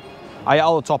Steve. I ate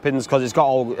all the toppings because it's got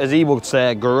all, as he would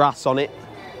say, grass on it.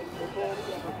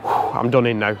 I'm done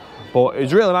in now. But it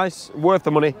was really nice, worth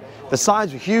the money. The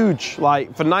sides were huge,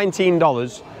 like for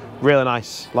 $19, really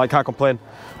nice. Like, can't complain.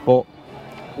 But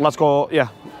let's go, yeah.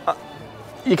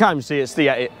 You can't even see it, Steve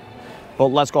ate it. But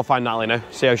let's go find Natalie now,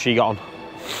 see how she got on.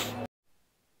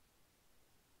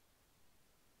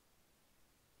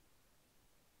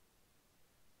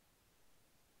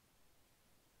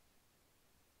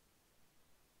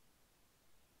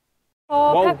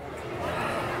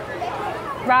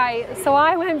 Right, so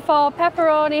I went for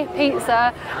pepperoni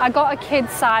pizza. I got a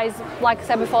kid's size, like I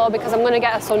said before, because I'm going to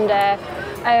get a sundae.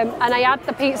 And I had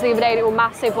the pizza the other day and it was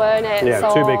massive, weren't it? Yeah,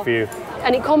 so, too big for you.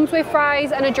 And it comes with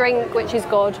fries and a drink, which is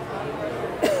good.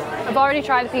 I've already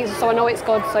tried the pizza, so I know it's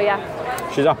good, so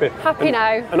yeah. She's happy. Happy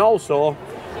now. And also,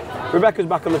 Rebecca's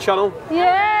back on the channel.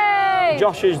 Yay!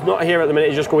 Josh is not here at the minute,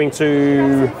 he's just going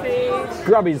to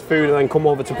grab his food and then come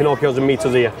over to Pinocchio's and meet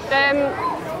us here.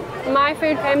 My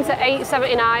food came to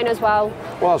 $8.79 as well.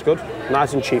 Well, that's good.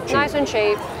 Nice and cheap. Nice and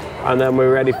cheap. And then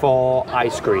we're ready for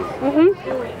ice cream.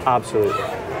 Absolutely.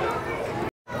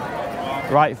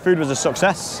 Right, food was a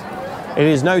success. It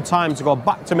is now time to go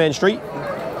back to Main Street,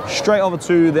 straight over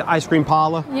to the ice cream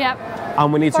parlour. Yep.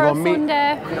 And we need to go meet.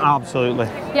 Sunday. Absolutely.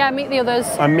 Yeah, meet the others.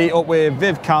 And meet up with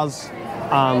Viv, Kaz,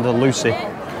 and Lucy.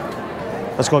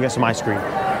 Let's go get some ice cream.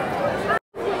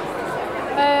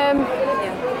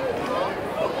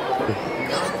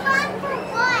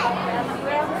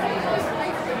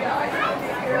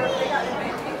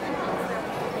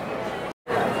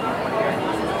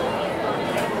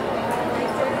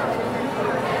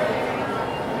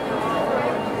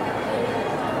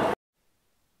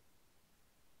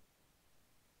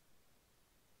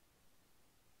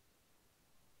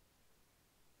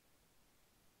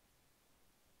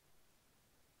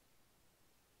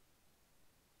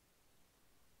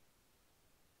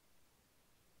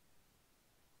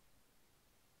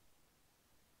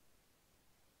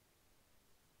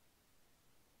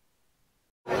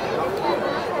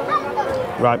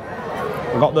 Right,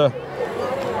 I got the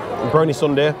brownie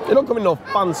sundae. They don't come in no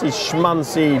fancy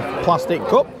schmancy plastic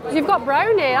cup. You've got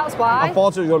brownie, that's why. I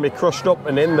thought it was going to be crushed up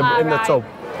and in the Right. tub.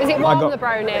 Is it warm, the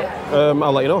brownie?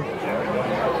 I'll let you know.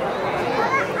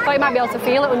 Thought you might be able to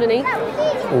feel it underneath.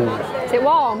 Ooh. Is it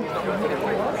warm?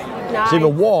 Nice. It's either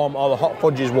warm or the hot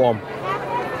fudge is warm.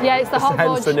 Yeah, it's the hot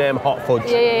Hence fudge. the name hot fudge.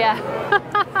 Yeah.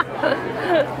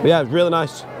 But yeah, it's really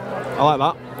nice. I like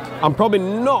that. I'm probably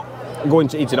not going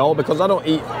to eat it all because I don't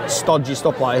eat stodgy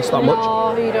stuff like this that much.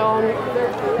 No, you don't.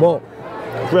 But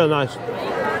it's really nice. Do you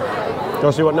want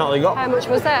to see what Natalie got? How much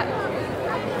was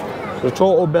it? The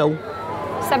total bill.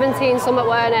 17 something,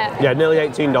 weren't it? Yeah, nearly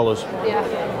 $18. Yeah.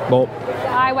 But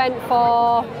I went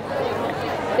for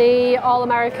the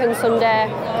all-American sundae.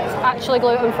 It's actually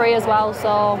gluten-free as well,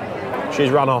 so. she's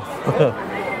run off.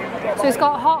 So it's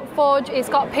got hot fudge, it's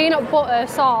got peanut butter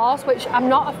sauce, which I'm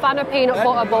not a fan of peanut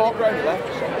butter, but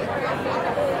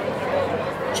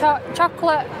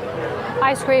chocolate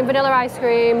ice cream, vanilla ice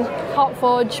cream, hot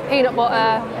fudge, peanut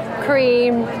butter,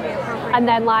 cream, and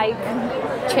then like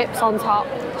chips on top.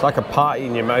 It's like a party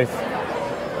in your mouth.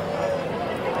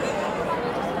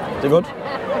 Is it good?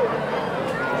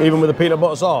 Even with the peanut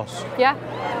butter sauce? Yeah,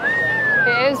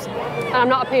 it is. And I'm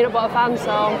not a peanut butter fan,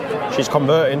 so. She's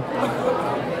converting.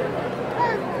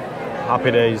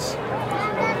 Happy days.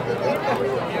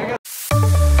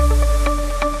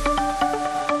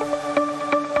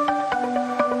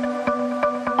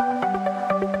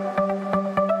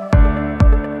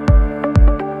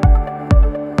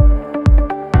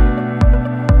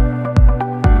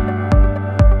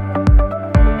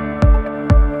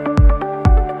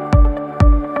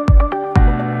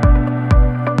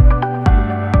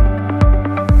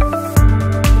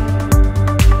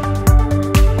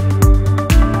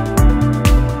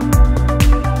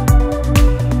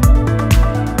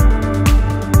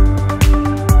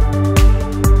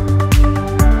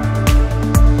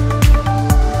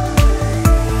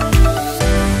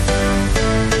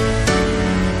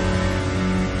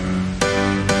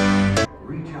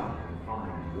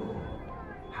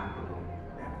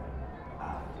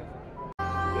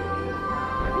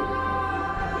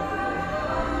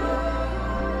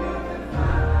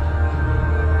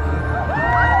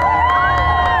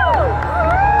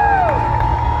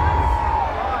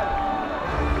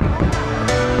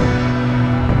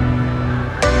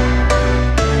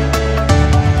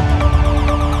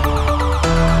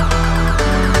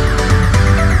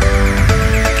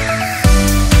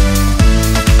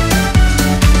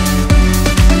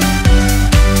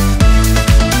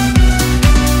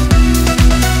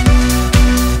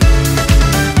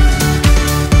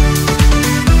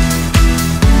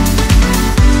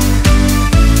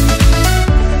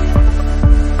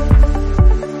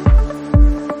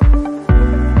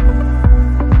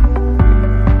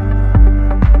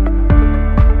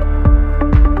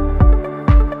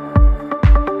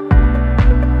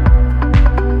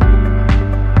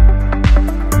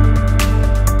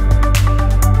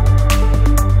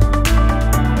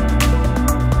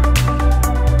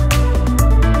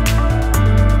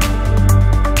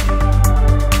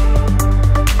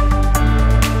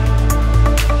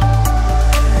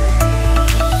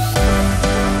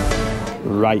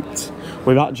 right.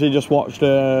 We've actually just watched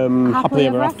Happily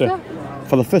Ever After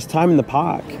for the first time in the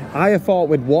park. I thought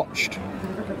we'd watched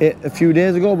it a few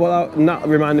days ago, but that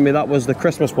reminded me that was the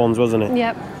Christmas ones, wasn't it?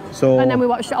 Yep. So, and then we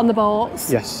watched it on the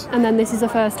boats. Yes. And then this is the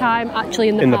first time actually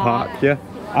in the park. Yeah.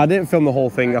 I didn't film the whole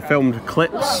thing, I filmed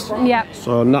clips. Yep.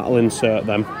 So Nat'll insert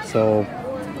them. So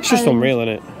it's just unreal,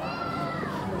 isn't it?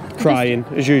 Crying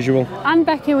as usual. And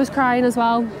Becky was crying as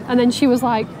well. And then she was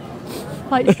like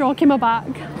stroking my back.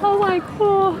 I was like,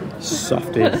 oh.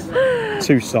 Softies.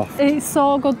 Too soft. It's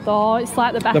so good though. It's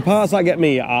like the best. The parts that get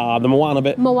me are the Moana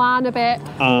bit.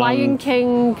 Lion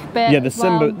King bit. Yeah, the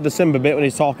Simba bit when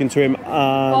he's talking to him,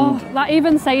 and that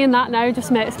even saying that now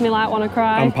just makes me like want to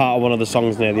cry. And part of one of the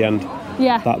songs near the end.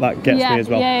 Yeah. That gets me as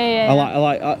well. Yeah. I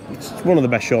like it's one of the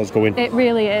best shows going. It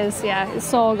really is. Yeah, it's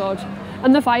so good.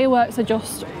 And the fireworks are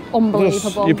just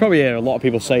unbelievable. You probably hear a lot of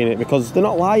people saying it because they're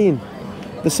not lying.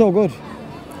 They're so good.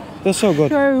 They're so good.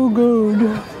 So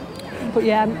good. But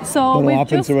yeah, so what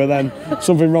happened to her then?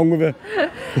 Something wrong with her?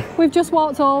 We've just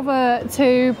walked over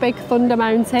to Big Thunder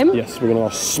Mountain. Yes, we're going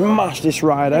to smash this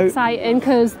ride out. Exciting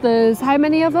because there's how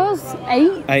many of us?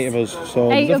 8? 8 of us. So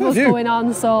 8 of us going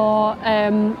on, so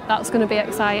that's going to be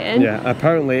exciting. Yeah,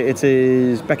 apparently it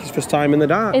is Becky's first time in the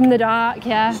dark. In the dark,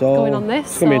 yeah, so going on this.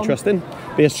 It's going to be interesting.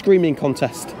 Be a screaming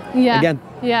contest. Yeah. Again.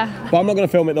 Yeah. But I'm not going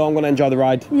to film it though, I'm going to enjoy the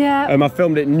ride. Yeah. I've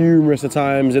filmed it numerous of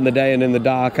times in the day and in the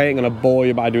dark. I ain't going to bore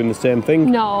you by doing the same thing.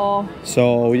 No.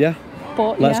 So yeah,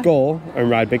 but let's go and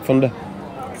ride Big Thunder.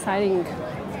 Exciting.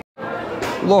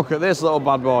 Look at this little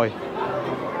bad boy.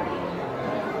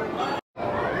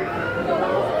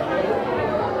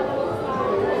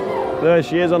 There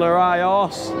she is on her high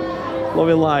horse,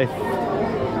 loving life.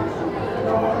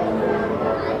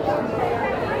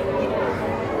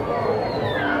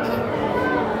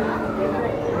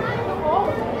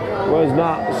 Where's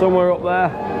Nat? Somewhere up there.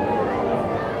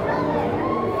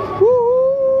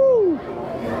 Woo!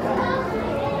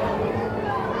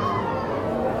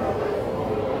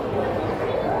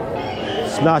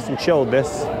 It's nice and chilled,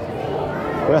 this.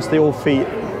 Rest the old feet.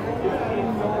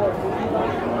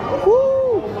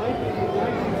 Woo!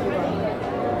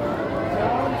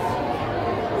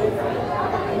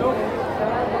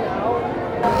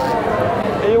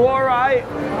 Are you alright?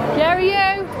 Yeah, are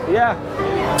you? Yeah.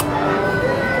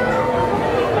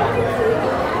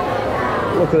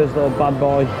 Look at this little bad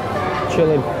boy,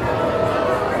 chilling.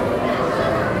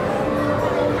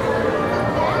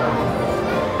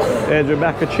 There's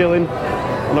Rebecca chilling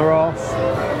on her horse.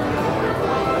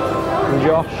 And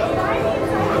Josh,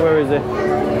 where is he?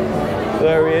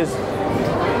 There he is.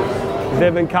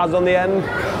 Viv and Kaz on the end.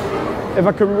 If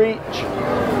I can reach.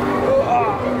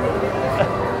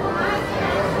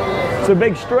 It's a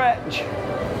big stretch.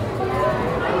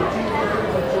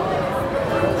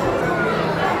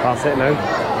 That's it now.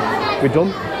 We're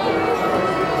done.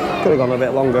 Could have gone a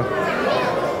bit longer.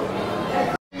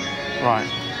 Right.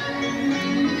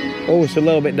 Oh, it's a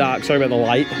little bit dark. Sorry about the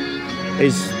light.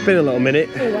 It's been a little minute.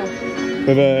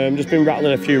 We've just been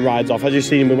rattling a few rides off. As you've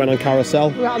seen, we went on carousel.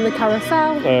 We're on the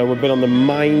carousel. We've been on the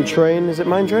mine train. Is it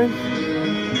mine train?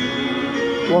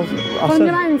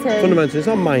 Thunder Mountain. Thunder Mountain. It's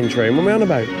not mine train. What are we on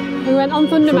about? We went on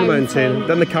Thunder Mountain.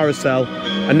 Then the carousel,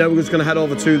 and now we're just going to head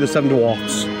over to the Seven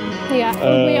Dwarfs.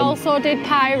 Yeah, we also did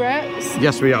Pirates.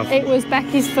 Yes, we have. It was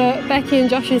Becky and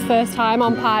Josh's first time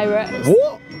on Pirates.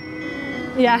 What?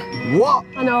 Yeah. What?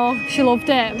 I know, she loved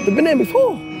it. They've been here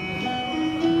before.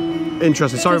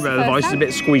 Interesting. Sorry about the voice, it's a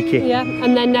bit squeaky. Yeah,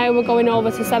 and then now we're going over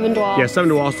to Seven Dwarfs. Yeah, Seven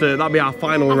Dwarfs, that'll be our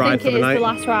final ride for the night. I think it is the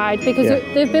last ride because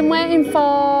they've been waiting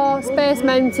for Space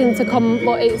Mountain to come,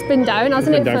 but it's been down,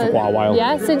 hasn't it? It's been down for quite a while.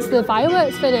 Yeah, since the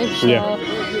fireworks finished. Yeah.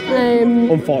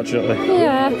 So, unfortunately.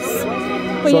 Yes.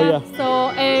 But yeah,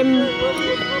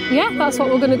 that's what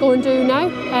we're going to go and do now.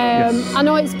 Yes. I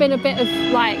know it's been a bit of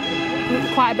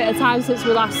quite a bit of time since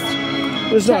we last.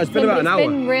 It's been about an hour. It's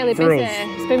been really busy.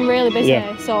 It's been really busy.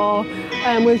 Yeah. So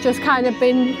we've just kind of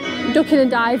been ducking and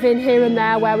diving here and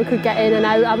there where we could get in and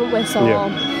out, haven't we? So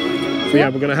yeah,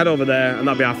 we're going to head over there, and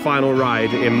that'll be our final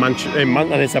ride in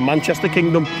and it's a Manchester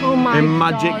Kingdom. Oh my in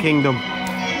Magic God. Kingdom.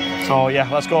 So yeah,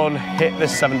 let's go and hit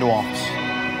this Seven Dwarfs.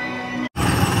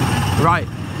 Right,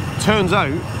 turns out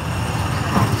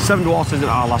Seven Dwarfs isn't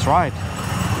our last ride.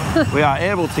 We are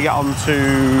able to get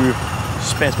onto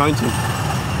Space Mountain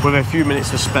with a few minutes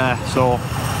to spare, so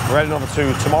we're heading over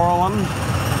to Tomorrowland.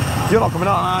 You're not coming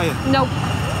out, are you? Nope.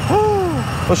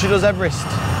 Well, she does Everest.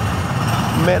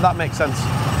 That makes sense.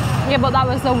 Yeah, but that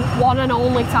was the one and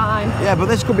only time. Yeah, but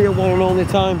this could be a one and only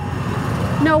time.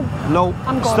 No. No,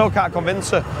 I'm good. Still can't convince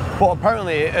her. But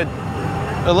apparently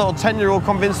a little 10-year-old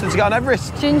convinced her to get on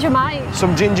Everest. Ginger Mike.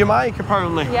 Some Ginger Mike,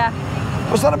 apparently. Yeah.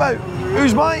 What's that about?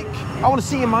 Who's Mike? I want to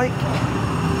see you, Mike.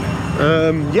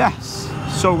 Yes.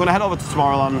 So we're going to head over to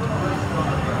Tomorrowland,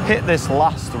 hit this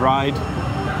last ride,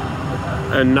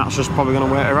 and that's just probably going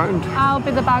to wait around. I'll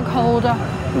be the bag holder.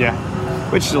 Yeah,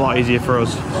 which is a lot easier for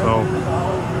us. So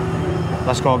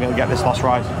let's go get this last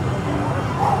ride.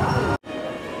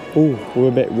 Oh, we're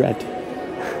a bit red.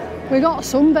 We got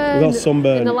sunburn. We got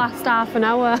sunburn in the last half an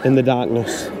hour. In the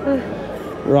darkness.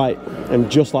 Right,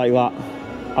 and just like that,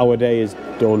 our day is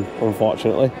done,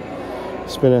 unfortunately.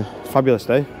 It's been a fabulous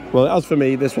day. Well, as for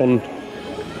me, this one,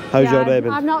 how's your day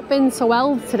been? I've not been so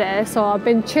well today, so I've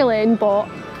been chilling, but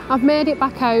I've made it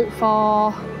back out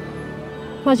for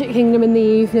Magic Kingdom in the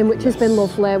evening, which has been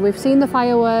lovely. We've seen the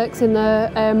fireworks in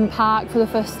the park for the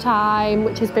first time,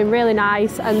 which has been really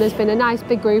nice, and there's been a nice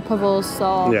big group of us.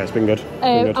 So yeah, it's been good.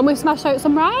 And we've smashed out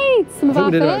some rides. Some of our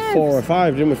we did faves. like 4 or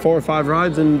 5, didn't we? 4 or 5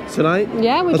 rides tonight.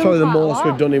 Yeah, we've That's done probably the quite a most lot.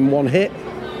 we've done in one hit,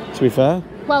 to be fair.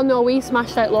 Well, no, we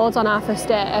smashed out loads on our first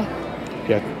day.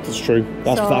 Yeah, that's true.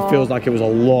 That feels like it was a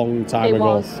long time ago. It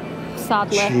was,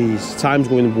 sadly. Jeez, time's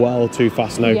going well too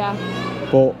fast now. Yeah.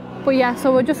 But yeah,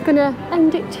 so we're just gonna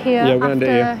end it here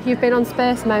after you've been on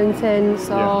Space Mountain.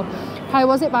 So how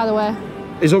was it, by the way?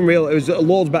 It's unreal. It was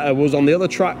loads better. It was on the other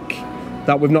track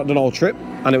that we've not done all trip,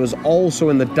 and it was also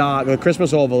in the dark. The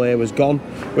Christmas overlay was gone,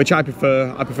 which I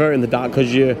prefer. I prefer it in the dark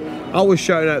because you're always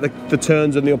shouting out the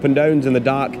turns and the up and downs in the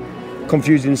dark,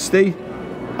 confusing Steve,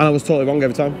 and I was totally wrong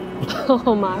every time.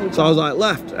 Oh my God. So I was like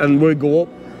left, and we'd go up,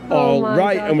 or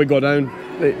right, and we go down.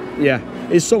 Yeah,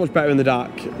 it's so much better in the dark,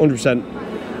 100%.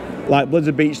 Like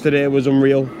Blizzard Beach today was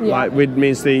unreal. Yeah. Like with me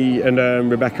and Steve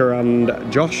and Rebecca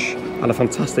and Josh had a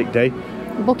fantastic day.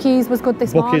 BUC-EE'S was good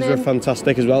this morning. BUC-EE'S were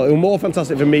fantastic as well. It was more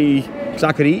fantastic for me because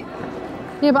I could eat.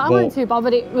 Yeah, but I wasn't too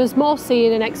bothered. It was more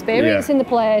seeing and experiencing the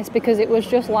place because it was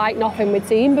just like nothing we'd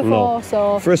seen before. No.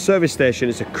 So for a service station,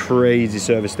 it's a crazy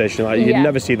service station. Like you'd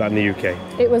never see that in the UK.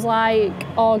 It was like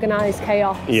organised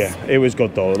chaos. Yeah, it was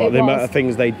good though. Like the amount of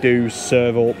things they do,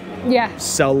 serve up,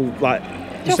 sell, like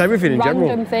just everything in general.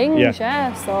 Random things,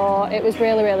 yeah. So it was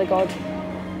really, really good.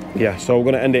 Yeah, so we're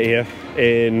going to end it here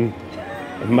in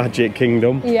Magic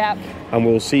Kingdom. Yeah. And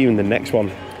we'll see you in the next one,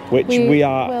 which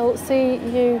we'll see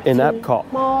you in Epcot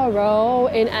tomorrow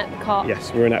in Epcot.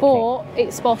 Yes, we're in Epcot. But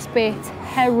it's supposed to be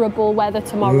terrible weather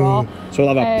tomorrow. So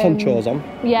we'll have our ponchos on.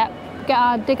 Yeah,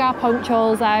 dig our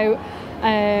ponchos out.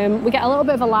 We get a little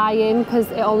bit of a lie-in because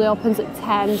it only opens at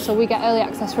 10, so we get early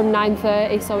access from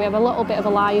 9:30, so we have a little bit of a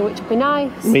lie-in, which would be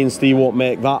nice. Me and Steve won't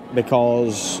make that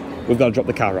because we've got to drop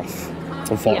the car off,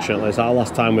 unfortunately. It's our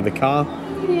last time with the car.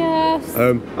 Yes.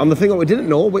 And the thing that we didn't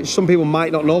know, which some people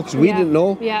might not know because we didn't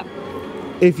know,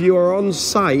 if you are on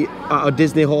site at a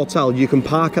Disney hotel, you can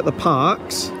park at the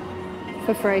parks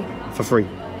for free. For free.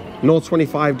 No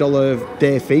 $25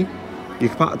 day fee. You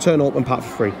can turn up and park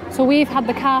for free. So we've had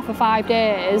the car for 5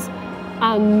 days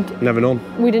and never known.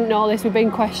 We didn't know this. We've been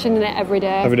questioning it every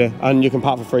day. Every day, and you can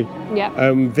park for free.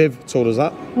 Yeah. Viv told us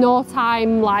that. No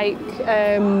time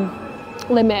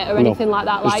limit or anything like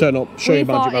that. Just turn up, show your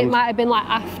magic band. It might have been like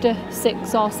after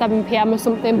 6 or 7 PM or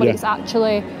something, but it's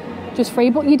actually just free.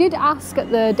 But you did ask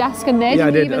at the desk and they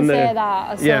didn't even say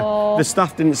that. So yeah, the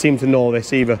staff didn't seem to know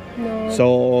this either. No.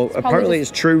 So apparently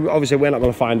it's true. Obviously we're not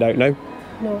going to find out now.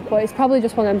 No, but it's probably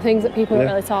just one of them things that people don't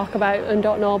really talk about and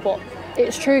don't know, but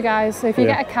it's true, guys. So if you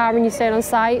get a car and you're staying on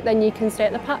site, then you can stay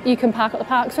at the park. You can park at the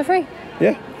parks for free.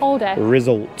 Yeah. All day.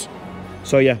 Result.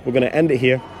 So yeah, we're going to end it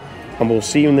here, and we'll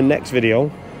see you in the next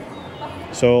video.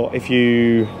 So I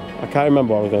can't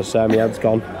remember what I was going to say. My head's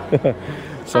gone.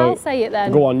 So I'll say it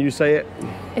then. Go on, you say it.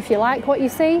 If you like what you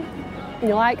see, and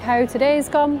you like how today's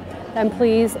gone, then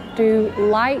please do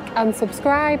like and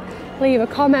subscribe. Leave a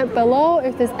comment below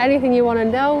if there's anything you want to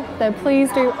know, then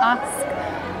please do ask.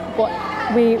 But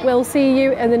we will see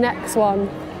you in the next one.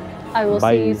 I will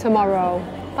see you tomorrow.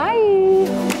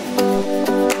 Bye.